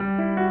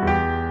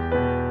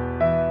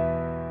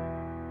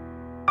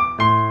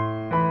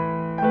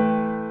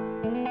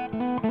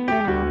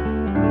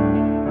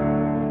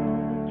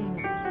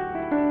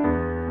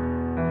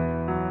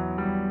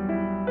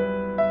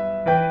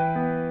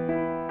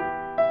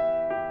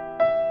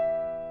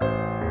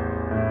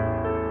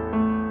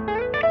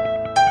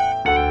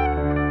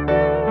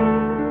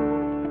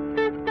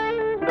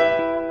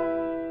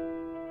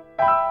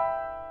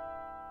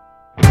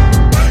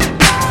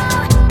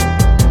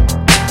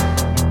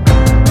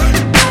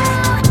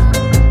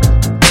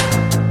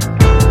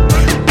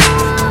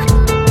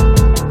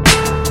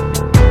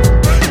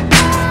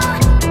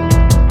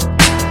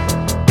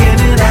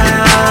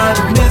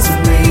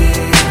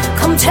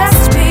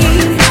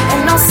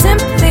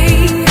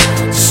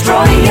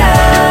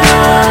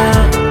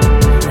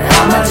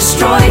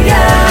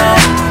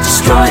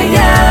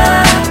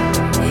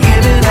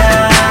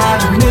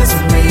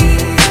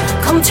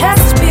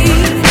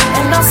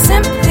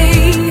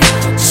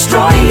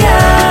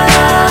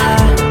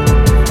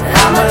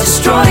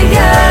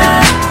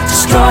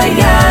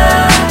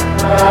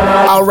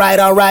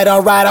alright,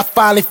 I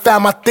finally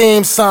found my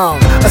theme song.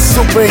 A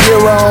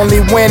superhero only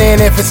winning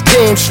if his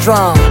team's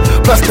strong.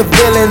 Plus the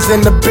villains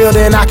in the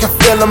building, I can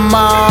feel them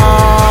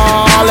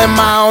all. And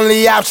my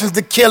only option's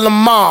to kill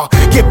them all.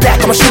 Get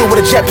back, I'ma shoot with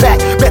a jetpack.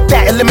 Bet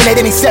that, eliminate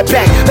any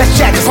setback. Let's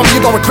jack, cause homie,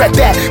 you gon' regret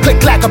that. Click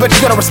clack, I bet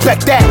you gonna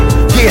respect that.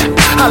 Yeah,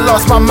 I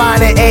lost my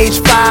mind at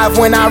age 5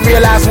 when I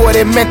realized what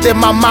it meant that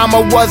my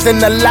mama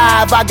wasn't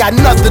alive. I got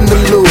nothing to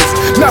lose,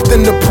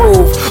 nothing to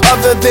prove,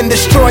 other than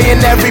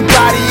destroying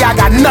everybody. I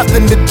got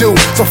nothing to do,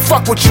 so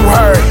fuck what you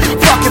heard.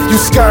 Fuck if you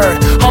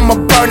scared.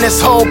 I'ma burn this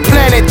whole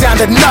planet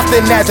down to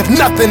nothing as if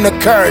nothing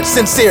occurred.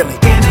 Sincerely.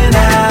 In and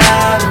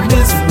out of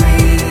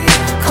misery,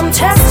 come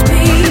test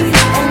me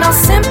and I'll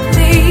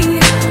simply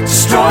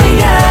destroy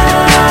ya.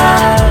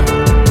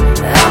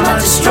 I'ma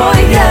destroy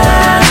ya,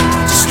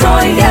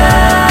 destroy ya.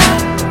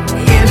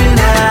 In and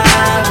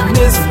out of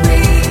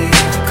misery,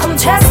 come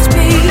test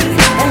me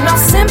and I'll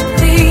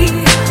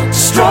simply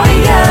destroy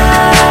ya.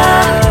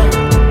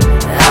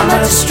 I'ma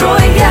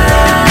destroy ya,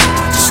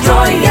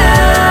 destroy ya.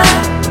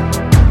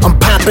 I'm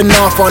popping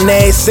off on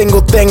every single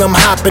thing I'm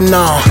hopping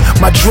on.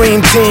 My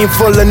dream team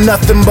full of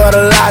nothing but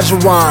Elijah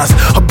ones.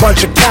 A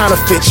bunch of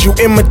counterfeits, you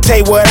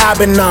imitate what I've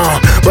been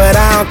on. But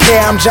I don't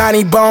care, I'm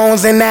Johnny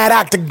Bones in that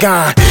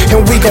octagon.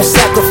 And we gon'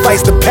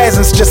 sacrifice the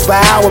peasants just for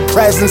our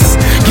presence.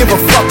 Give a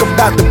fuck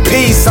about the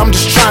peace, I'm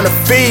just trying to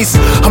feast.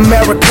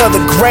 America the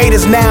great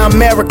is now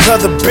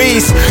America the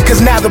beast.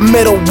 Cause now the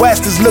Middle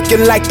West is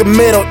looking like the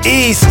Middle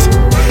East.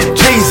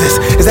 Jesus,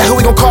 is that who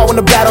we gon' call when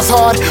the battle's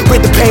hard?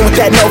 With the pain, with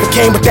that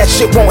Novocaine, but that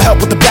shit won't help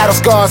with the battle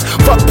scars.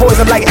 Fuck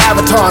poison like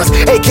avatars,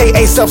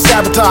 aka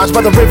self-sabotage.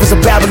 By the rivers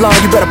of Babylon,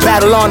 you better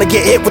battle on and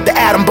get hit with the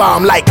atom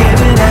bomb like in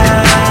and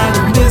out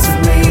of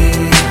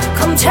misery,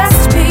 come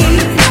test me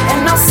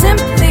and I'll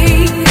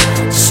simply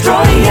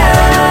destroy ya.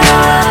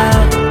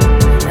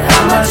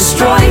 I'ma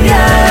destroy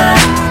ya,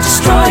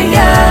 destroy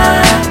ya.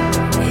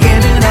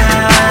 In and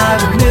out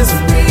of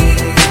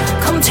misery,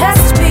 come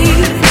test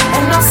me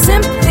and I'll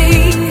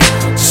simply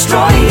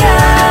destroy ya.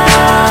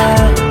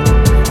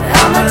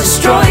 I'ma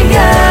destroy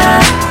ya,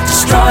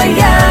 destroy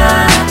ya.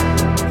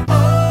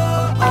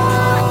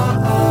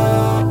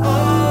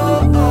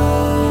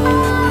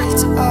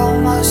 It's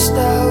almost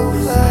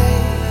over.